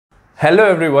Hello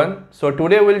everyone. So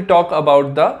today we'll talk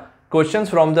about the questions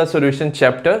from the solution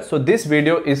chapter. So this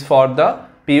video is for the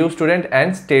PU student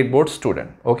and state board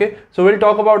student. Okay. So we'll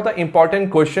talk about the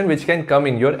important question which can come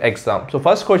in your exam. So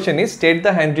first question is state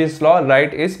the Henry's law,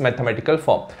 write its mathematical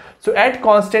form. So at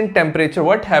constant temperature,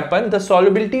 what happens? The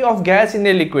solubility of gas in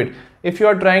a liquid. If you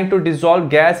are trying to dissolve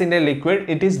gas in a liquid,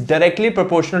 it is directly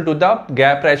proportional to the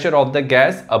pressure of the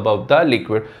gas above the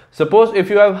liquid. Suppose if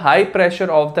you have high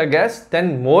pressure of the gas,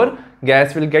 then more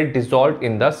gas will get dissolved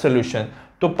in the solution.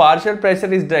 So partial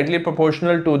pressure is directly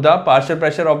proportional to the partial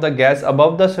pressure of the gas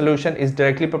above the solution is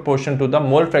directly proportional to the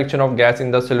mole fraction of gas in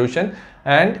the solution,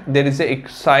 and there is a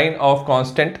sign of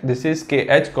constant. This is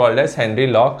Kh, called as Henry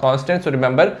law constant. So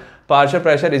remember, partial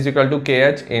pressure is equal to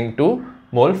Kh into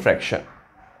mole fraction.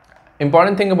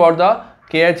 Important thing about the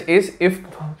Kh is if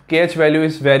Kh value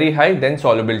is very high, then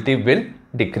solubility will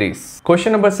decrease.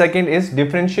 Question number second is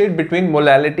differentiate between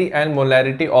molality and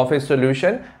molarity of a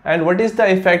solution and what is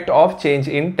the effect of change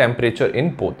in temperature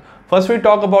in both. First we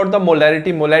talk about the molarity.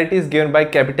 Molarity is given by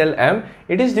capital M.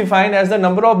 It is defined as the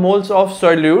number of moles of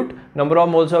solute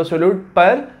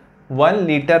per 1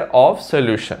 liter of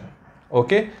solution.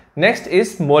 Okay. Next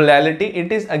is molality.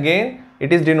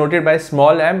 It is denoted by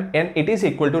small m and it is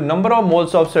equal to number of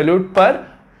moles of solute per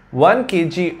 1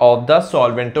 kg of the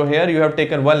solvent. So here you have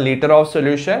taken 1 liter of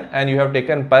solution and you have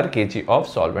taken per kg of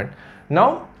solvent.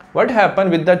 Now what happened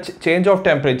with the change of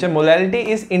temperature? Molarity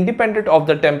is independent of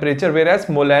the temperature, whereas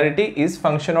molarity is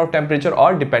function of temperature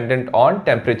or dependent on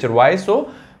temperature. Why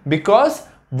so? Because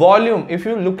volume, if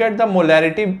you look at the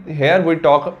molarity, here we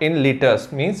talk in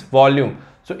liters, means volume.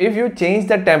 So if you change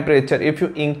the temperature, if you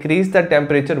increase the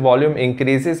temperature, volume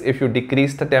increases. If you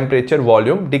decrease the temperature,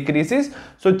 volume decreases.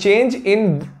 So change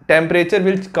in temperature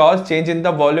will cause change in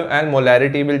the volume and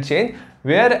molarity will change,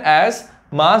 whereas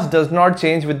mass does not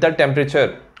change with the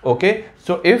temperature. Okay.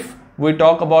 So if we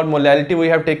talk about molarity, we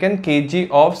have taken kg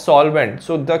of solvent.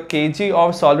 So the kg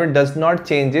of solvent does not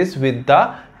changes with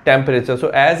the temperature. So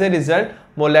as a result,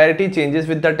 molarity changes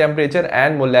with the temperature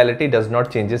and molality does not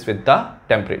changes with the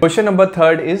temperature. Question number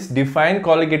third is define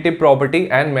colligative property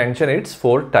and mention its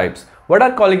 4 types. What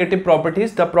are colligative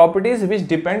properties? The properties which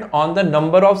depend on the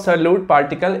number of solute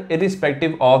particles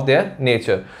irrespective of their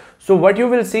nature. So what you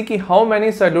will see is how many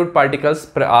solute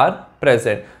particles are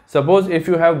present. Suppose if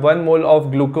you have 1 mole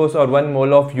of glucose or 1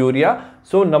 mole of urea,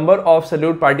 so number of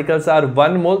solute particles are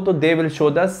 1 mole, so they will show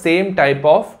the same type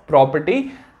of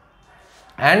property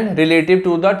and relative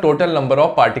to the total number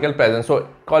of particle present. So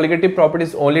colligative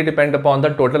properties only depend upon the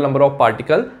total number of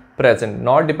particle present,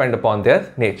 not depend upon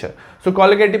their nature. So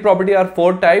colligative property are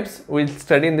 4 types. We'll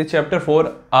study in the chapter.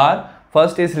 4 are: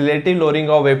 first is relative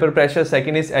lowering of vapor pressure,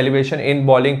 second is elevation in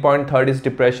boiling point, third is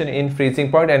depression in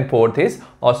freezing point, and fourth is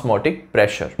osmotic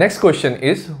pressure. Next question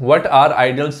is what are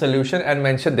ideal solution and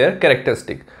mention their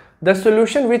characteristic. The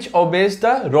solution which obeys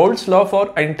the Raoult's law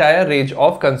for entire range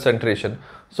of concentration.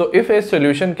 So if a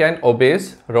solution can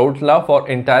obeys Raoult's law for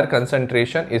entire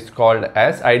concentration is called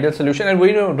as ideal solution, and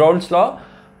we know Raoult's law,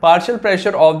 partial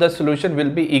pressure of the solution will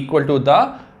be equal to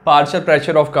the partial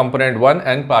pressure of component 1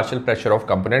 and partial pressure of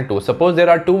component 2. Suppose there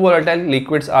are 2 volatile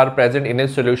liquids are present in a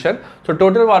solution, so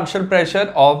total partial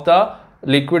pressure of the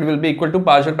liquid will be equal to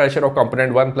partial pressure of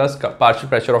component 1 plus partial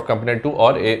pressure of component 2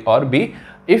 or A or B.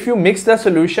 If you mix the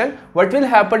solution, what will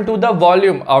happen to the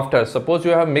volume after? Suppose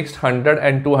you have mixed 100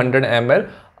 and 200 ml.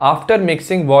 After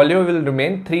mixing, volume will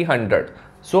remain 300.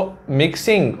 So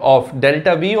mixing of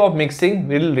delta V of mixing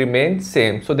will remain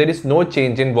same. So there is no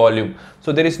change in volume.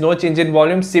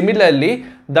 Similarly,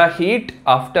 the heat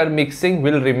after mixing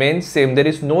will remain same. There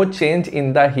is no change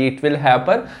in the heat will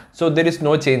happen. So there is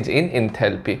no change in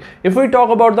enthalpy. If we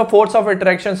talk about the force of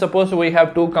attraction, suppose we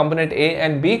have 2 component A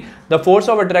and B. The force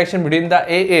of attraction between the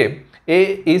A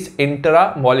is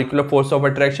intramolecular force of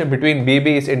attraction, between B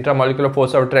is intramolecular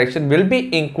force of attraction, will be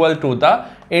equal to the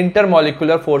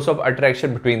intermolecular force of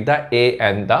attraction between the A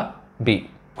and the B.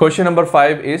 Question number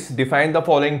 5 is define the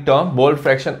following term: mole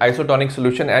fraction, isotonic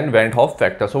solution, and Van Hoff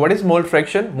factor. So what is mole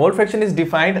fraction? Mole fraction is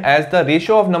defined as the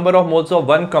ratio of number of moles of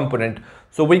one component.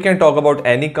 So we can talk about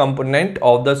any component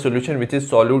of the solution which is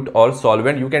solute or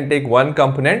solvent. You can take one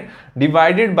component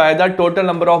divided by the total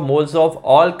number of moles of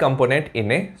all component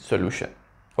in a solution.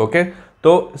 Okay.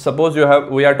 So suppose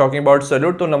we are talking about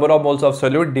solute. So number of moles of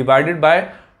solute divided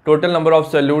by total number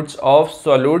of solutes of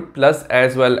solute plus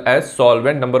as well as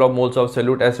solvent. Number of moles of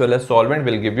solute as well as solvent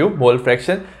will give you mole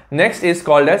fraction. Next is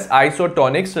called as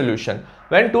isotonic solution.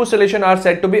 When 2 solutions are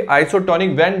said to be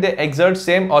isotonic when they exert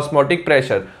same osmotic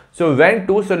pressure. So when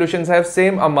two solutions have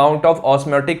same amount of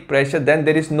osmotic pressure, then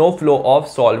there is no flow of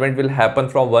solvent will happen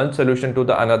from one solution to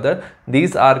the another.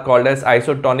 These are called as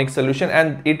isotonic solution,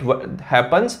 and it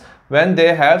happens when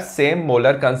they have same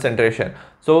molar concentration.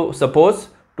 So suppose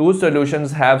two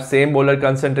solutions have same molar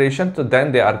concentration, so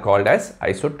then they are called as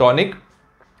isotonic.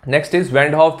 Next is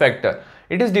Van 't Hoff factor.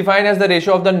 It is defined as the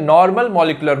ratio of the normal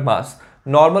molecular mass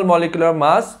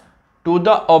to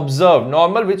the observed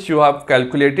normal, which you have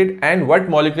calculated, and what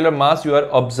molecular mass you are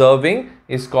observing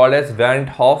is called as Van 't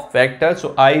Hoff factor.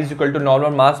 So I is equal to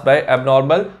normal mass by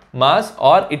abnormal mass,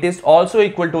 or it is also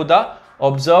equal to the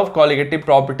observed colligative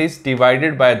properties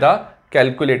divided by the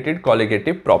calculated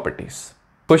colligative properties.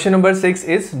 Question number 6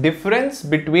 is difference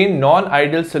between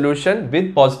non-ideal solution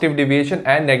with positive deviation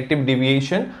and negative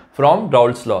deviation from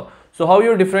Raoult's law. So how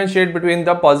you differentiate between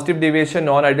the positive deviation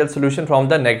non-ideal solution from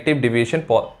the negative deviation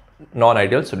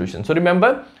non-ideal solution? So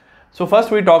remember, so first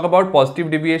we talk about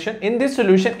positive deviation. In this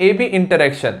solution, AB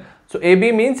interaction. So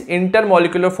AB means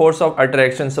intermolecular force of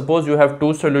attraction. Suppose you have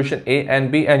two solution A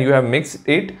and B and you have mixed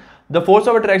it. The force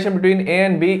of attraction between A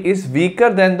and B is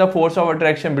weaker than the force of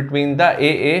attraction between the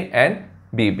AA and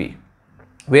BB.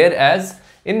 Whereas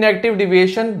in negative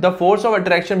deviation, the force of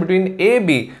attraction between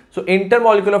AB, so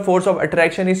intermolecular force of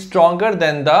attraction is stronger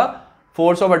than the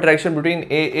force of attraction between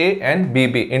AA and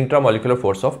BB, intramolecular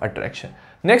force of attraction.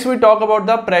 Next we talk about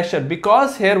the pressure,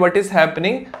 because here what is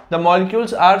happening, the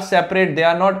molecules are separate, they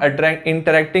are not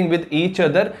interacting with each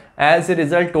other. As a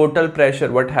result, total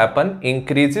pressure what happen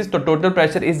increases. So total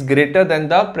pressure is greater than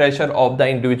the pressure of the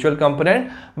individual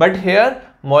component, but here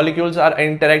molecules are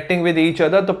interacting with each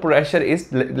other, the pressure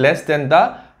is less than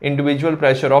the individual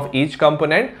pressure of each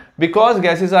component. Because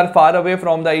gases are far away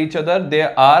from each other,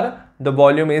 the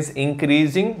volume is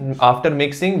increasing after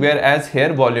mixing, whereas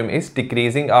here volume is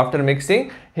decreasing after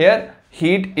mixing. Here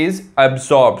heat is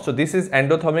absorbed, so this is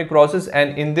endothermic process,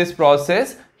 and in this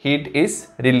process heat is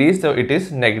released, so it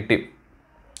is negative.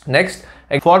 Next,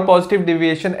 for positive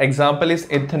deviation, example is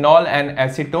ethanol and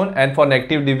acetone, and for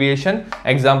negative deviation,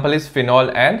 example is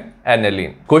phenol and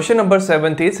aniline. Question number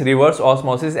 7 is reverse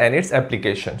osmosis and its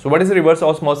application. So what is reverse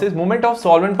osmosis? Movement of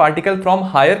solvent particle from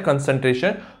higher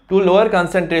concentration to lower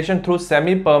concentration through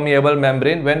semi-permeable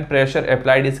membrane when pressure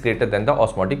applied is greater than the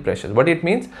osmotic pressure. What it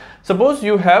means? Suppose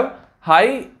you have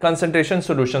high concentration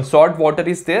solution, salt water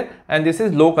is there, and this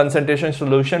is low concentration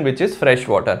solution, which is fresh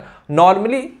water.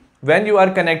 Normally, when you are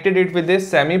connected it with this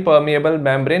semi-permeable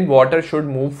membrane, water should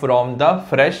move from the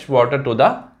fresh water to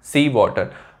the sea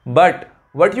water. But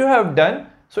what you have done,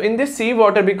 so in this sea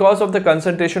water, because of the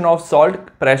concentration of salt,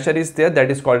 pressure is there, that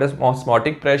is called as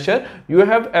osmotic pressure. You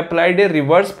have applied a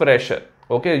reverse pressure.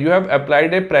 Okay, you have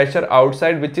applied a pressure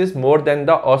outside which is more than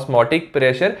the osmotic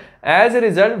pressure. As a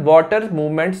result, water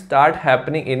movement start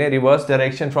happening in a reverse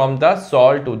direction from the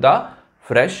salt to the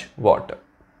fresh water.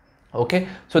 Okay,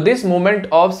 so this movement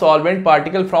of solvent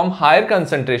particle from higher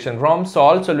concentration from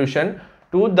salt solution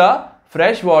to the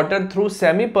fresh water through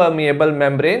semi-permeable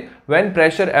membrane when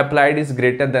pressure applied is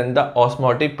greater than the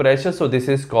osmotic pressure. So this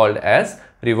is called as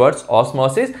reverse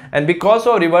osmosis. And because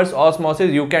of reverse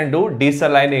osmosis, you can do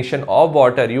desalination of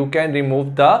water. You can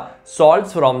remove the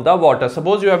salts from the water.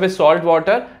 Suppose you have a salt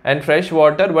water and fresh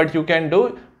water, what you can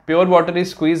do, pure water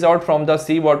is squeezed out from the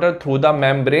sea water through the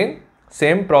membrane.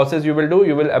 Same process you will do,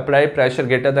 you will apply pressure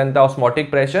greater than the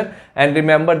osmotic pressure, and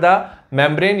remember the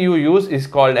membrane you use is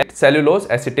called cellulose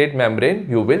acetate membrane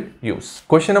you will use.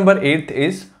 Question number 8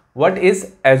 is, what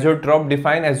is azeotrope?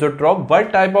 Define azeotrope.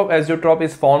 What type of azeotrope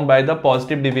is found by the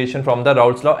positive deviation from the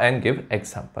Raoult's law, and give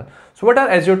example. So what are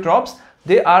azeotropes?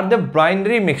 They are the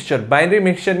binary mixture. Binary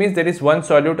mixture means there is one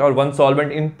solute or one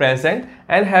solvent in present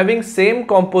and having same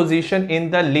composition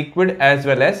in the liquid as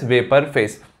well as vapor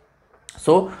phase.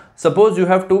 So suppose you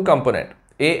have two components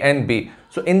A and B.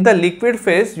 So in the liquid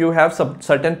phase you have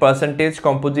certain percentage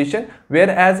composition,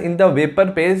 whereas in the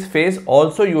vapor phase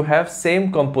also you have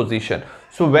same composition.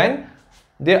 So when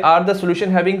they are the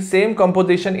solution having same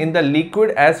composition in the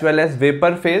liquid as well as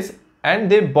vapor phase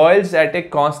and they boils at a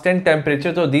constant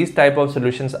temperature, so these type of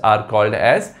solutions are called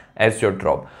as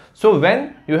azeotrope. So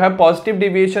when you have positive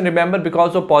deviation, remember,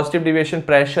 because of positive deviation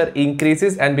pressure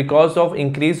increases, and because of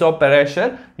increase of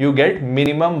pressure you get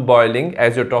minimum boiling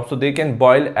azeotrope. So they can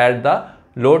boil at the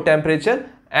low temperature,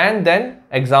 and then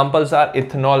examples are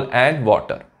ethanol and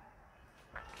water.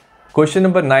 Question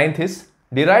number 9 is,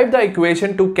 derive the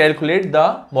equation to calculate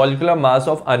the molecular mass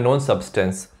of unknown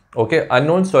substance. Okay,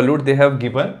 unknown solute they have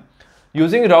given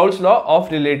using Raoult's law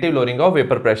of relative lowering of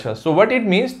vapor pressure. So what it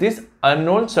means, this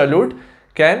unknown solute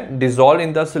can dissolve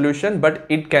in the solution but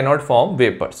it cannot form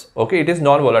vapors. Okay, it is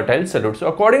non-volatile solute. So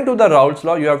according to the Raoult's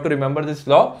law, you have to remember this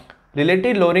law.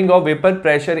 relative lowering of vapor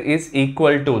pressure is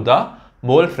equal to the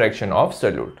mole fraction of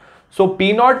solute. So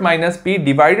P naught minus P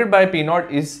divided by P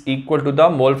naught is equal to the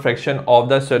mole fraction of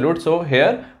the solute. So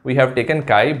here we have taken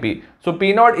chi B. So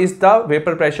P naught is the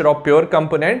vapor pressure of pure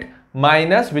component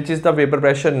minus, which is the vapor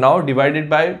pressure now, divided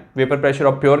by vapor pressure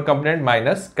of pure component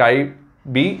minus chi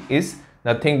B is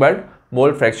nothing but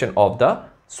mole fraction of the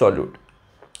solute.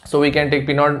 So we can take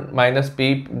P naught minus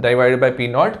P divided by P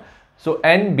naught. So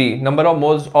NB, number of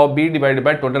moles of B divided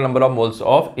by total number of moles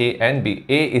of A and B.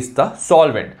 A is the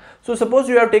solvent. So suppose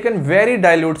you have taken very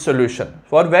dilute solution.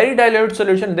 For very dilute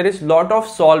solution, there is lot of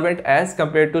solvent as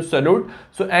compared to solute.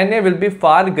 So Na will be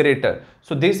far greater.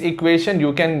 So this equation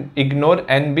you can ignore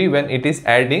NB when it is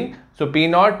adding. So P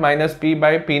naught minus P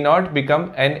by P naught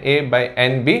become Na by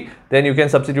NB. Then you can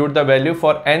substitute the value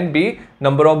for NB.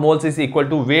 Number of moles is equal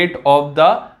to weight of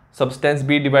the substance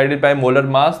B divided by molar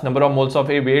mass, number of moles of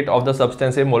A, weight of the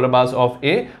substance A, molar mass of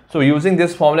A. So using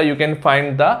this formula you can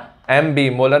find the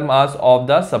MB, molar mass of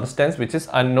the substance, which is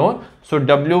unknown. So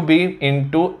WB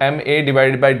into MA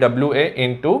divided by WA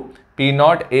into P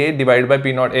naught A divided by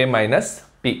P naught A minus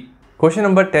P. Question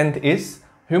number 10th is,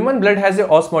 human blood has a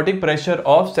osmotic pressure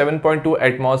of 7.2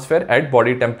 atmosphere at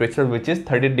body temperature, which is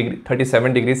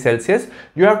 37 degrees Celsius.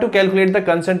 You have to calculate the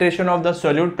concentration of the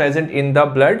solute present in the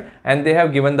blood, and they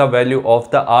have given the value of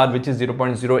the R, which is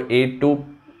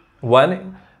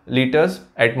 0.0821 liters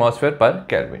atmosphere per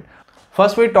Kelvin.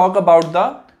 First we talk about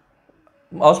the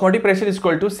osmotic pressure is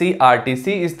equal to CRT.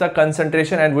 C is the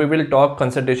concentration, and we will talk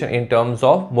concentration in terms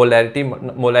of molarity.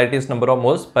 Molarity is number of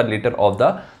moles per liter of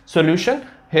the solution.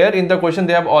 Here in the question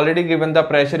they have already given the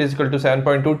pressure is equal to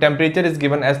 7.2, temperature is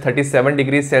given as 37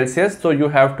 degrees Celsius. So you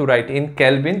have to write in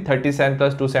Kelvin, 37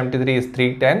 plus 273 is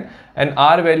 310, and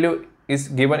R value is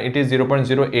given, it is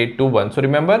 0.0821. So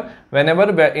remember, whenever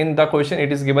in the question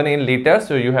it is given in liters,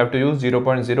 so you have to use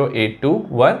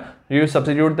 0.0821. You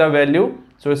substitute the value.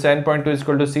 So 7.2 is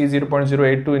equal to C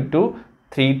 0.082 into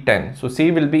 310. So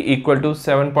C will be equal to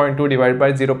 7.2 divided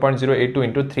by 0.082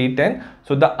 into 310.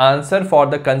 So the answer for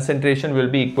the concentration will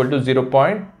be equal to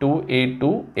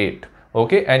 0.2828.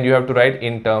 Okay, and you have to write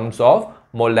in terms of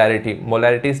molarity.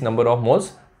 Molarity is number of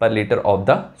moles per liter of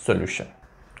the solution.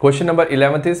 Question number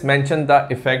 11th is, mention the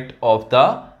effect of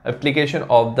the application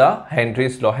of the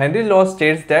Henry's law. Henry's law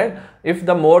states that if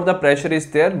the more the pressure is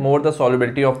there, more the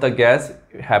solubility of the gas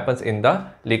happens in the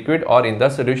liquid or in the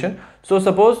solution. So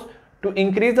suppose to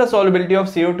increase the solubility of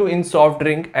CO2 in soft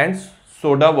drink and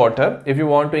soda water, if you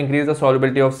want to increase the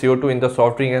solubility of CO2 in the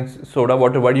soft drink and soda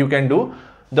water, what you can do?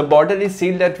 The bottle is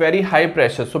sealed at very high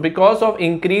pressure. So because of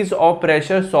increase of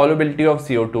pressure, solubility of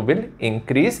CO2 will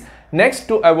increase. Next,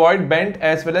 to avoid bent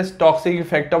as well as toxic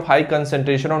effect of high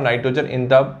concentration of nitrogen in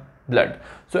the blood.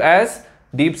 So as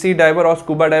deep sea diver or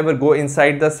scuba diver go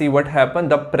inside the sea, what happens?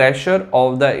 The pressure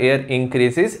of the air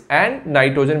increases and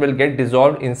nitrogen will get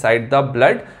dissolved inside the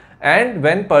blood. And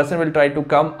when person will try to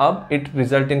come up, it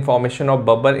result in formation of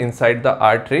bubble inside the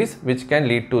arteries, which can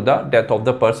lead to the death of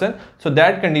the person. So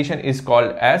that condition is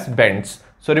called as bends.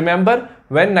 So remember,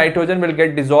 when nitrogen will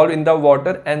get dissolved in the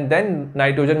water and then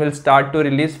nitrogen will start to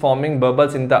release, forming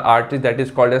bubbles in the arteries, that is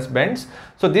called as bends.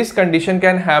 So this condition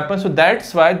can happen. So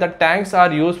that's why the tanks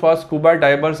are used for scuba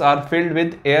divers are filled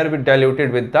with air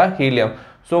diluted with the helium.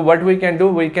 So what we can do,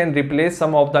 we can replace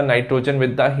some of the nitrogen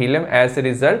with the helium. As a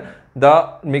result,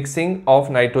 the mixing of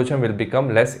nitrogen will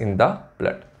become less in the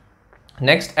blood.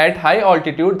 Next, at high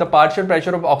altitude, the partial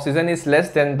pressure of oxygen is less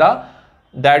than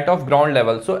that of ground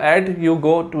level. So as you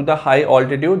go to the high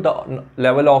altitude, the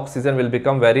level of oxygen will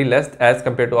become very less as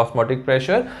compared to osmotic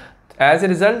pressure. As a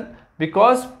result,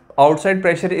 because outside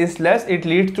pressure is less, it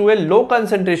leads to a low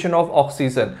concentration of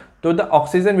oxygen. So the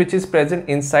oxygen which is present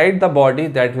inside the body,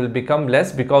 that will become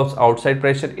less because outside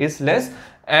pressure is less,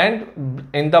 and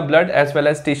in the blood as well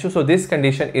as tissue. So this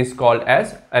condition is called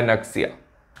as anoxia.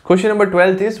 Question number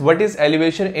 12 is, what is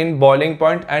elevation in boiling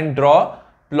point, and draw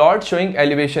plot showing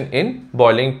elevation in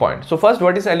boiling point. So first,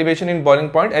 what is elevation in boiling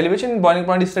point? Elevation in boiling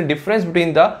point is the difference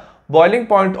between the boiling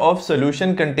point of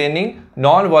solution containing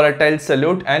non-volatile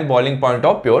solute and boiling point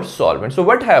of pure solvent. So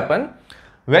what happens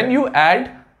when you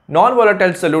add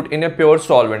non-volatile solute in a pure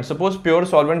solvent? Suppose pure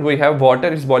solvent, we have water,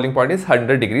 its boiling point is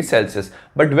 100 degrees Celsius.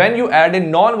 But when you add a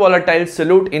non-volatile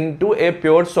solute into a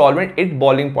pure solvent, its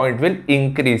boiling point will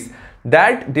increase.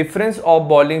 That difference of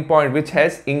boiling point which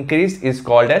has increased is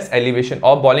called as elevation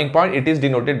of boiling point. It is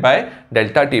denoted by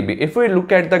delta TB. If we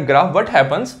look at the graph, what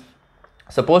happens?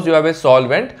 Suppose you have a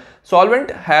solvent.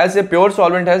 A pure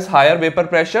solvent has higher vapor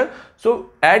pressure.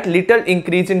 So at little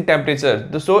increase in temperature,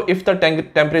 so if the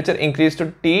temperature increase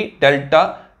to T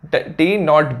delta T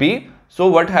naught B, So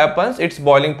what happens? Its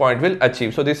boiling point will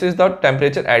achieve. So this is the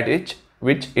temperature at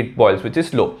which it boils, which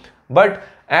is low. But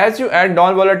as you add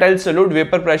non-volatile solute,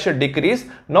 vapor pressure decrease.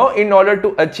 Now in order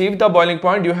to achieve the boiling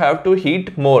point, you have to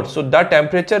heat more. So the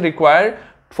temperature required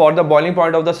for the boiling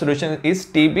point of the solution is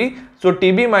Tb. So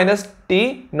Tb minus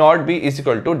T naught B is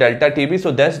equal to delta Tb.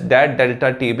 So thus that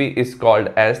delta Tb is called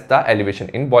as the elevation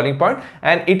in boiling point,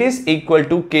 and it is equal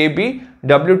to Kb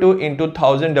W2 into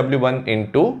 1000 W1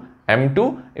 into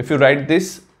M2. If you write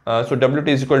this, so W2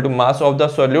 is equal to mass of the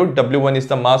solute, W1 is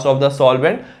the mass of the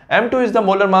solvent, M2 is the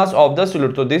molar mass of the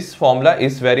solute. So this formula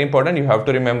is very important, you have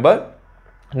to remember.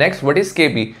 Next, what is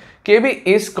Kb? Kb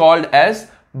is called as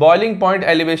boiling point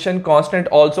elevation constant,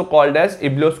 also called as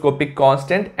ebullioscopic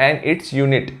constant, and its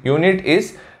unit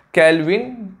is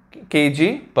Kelvin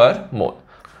kg per mole.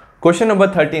 Question number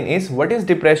 13 is, what is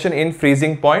depression in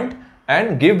freezing point,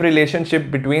 and give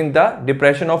relationship between the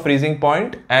depression of freezing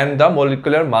point and the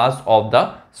molecular mass of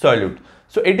the solute.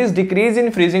 So it is decrease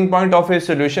in freezing point of a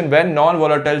solution when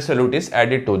non-volatile solute is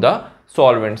added to the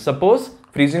solvent. Suppose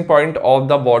freezing point of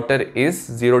the water is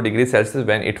 0 degrees Celsius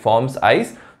when it forms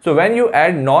ice. So when you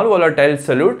add non-volatile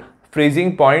solute,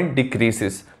 freezing point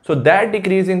decreases. So that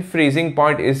decrease in freezing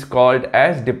point is called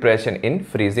as depression in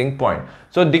freezing point.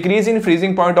 So decrease in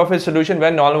freezing point of a solution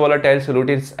when non-volatile solute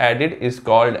is added is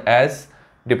called as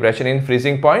depression in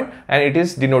freezing point, and it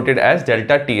is denoted as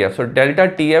delta Tf. So delta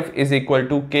Tf is equal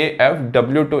to Kf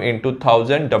W2 into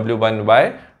 1000 W1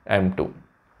 by M2.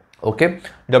 Okay,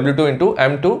 W2 into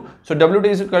M2. So W2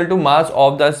 is equal to mass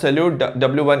of the solute,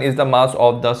 W1 is the mass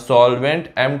of the solvent,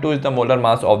 M2 is the molar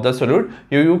mass of the solute.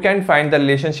 You can find the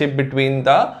relationship between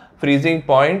the freezing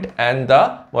point and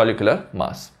the molecular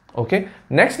mass. Okay,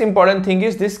 next important thing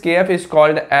is this Kf is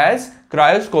called as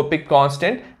cryoscopic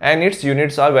constant, and its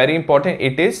units are very important.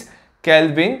 It is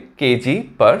Kelvin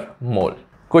kg per mole.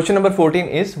 Question number 14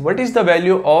 is, what is the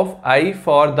value of I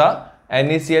for the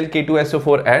NaCl,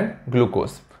 K2SO4 and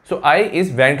glucose? So I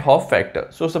is Van Hoff factor.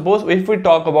 So suppose if we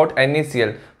talk about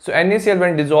NaCl, so NaCl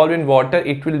when dissolved in water,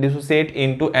 it will dissociate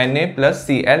into Na plus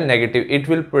Cl negative. It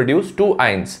will produce 2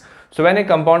 ions. So when a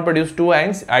compound produces 2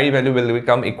 ions, I value will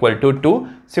become equal to 2.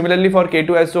 Similarly for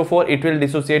K2SO4, it will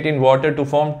dissociate in water to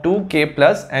form 2 K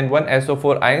plus and 1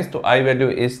 SO4 ions. So I value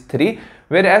is 3.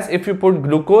 Whereas if you put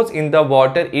glucose in the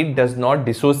water, it does not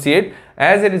dissociate.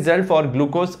 As a result, for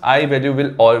glucose, I value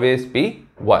will always be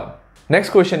 1. Next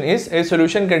question is, a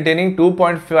solution containing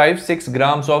 2.56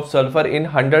 grams of sulfur in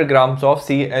 100 grams of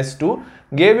CS2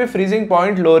 gave a freezing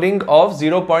point lowering of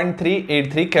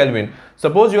 0.383 Kelvin.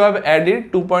 Suppose you have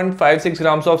added 2.56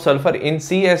 grams of sulfur in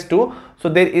CS2, so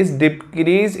there is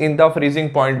decrease in the freezing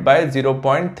point by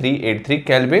 0.383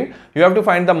 Kelvin. You have to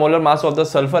find the molar mass of the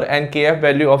sulfur, and Kf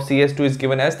value of CS2 is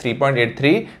given as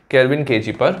 3.83 Kelvin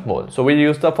kg per mole. So we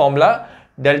use the formula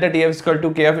delta Tf is equal to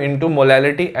Kf into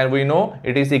molality, and we know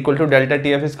it is equal to delta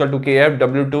Tf is equal to Kf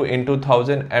W2 into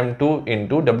 1000 M2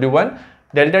 into W1.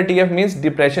 Delta Tf means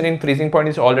depression in freezing point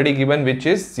is already given, which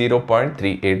is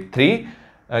 0.383.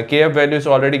 Kf value is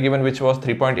already given, which was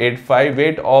 3.85.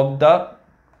 Weight of the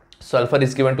sulfur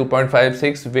is given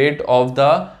 2.56. Weight of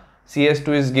the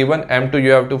CS2 is given, M2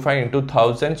 you have to find into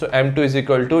 1000. So M2 is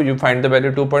equal to, you find the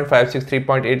value 2.56,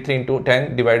 3.83 into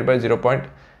 10 divided by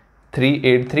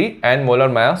 0.383 and molar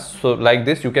mass. So like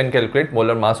this you can calculate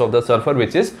molar mass of the sulfur,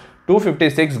 which is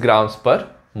 256 grams per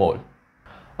mole.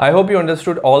 I hope you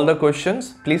understood all the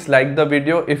questions. Please like the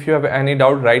video. If you have any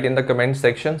doubt, write in the comment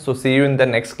section. So see you in the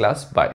next class. Bye.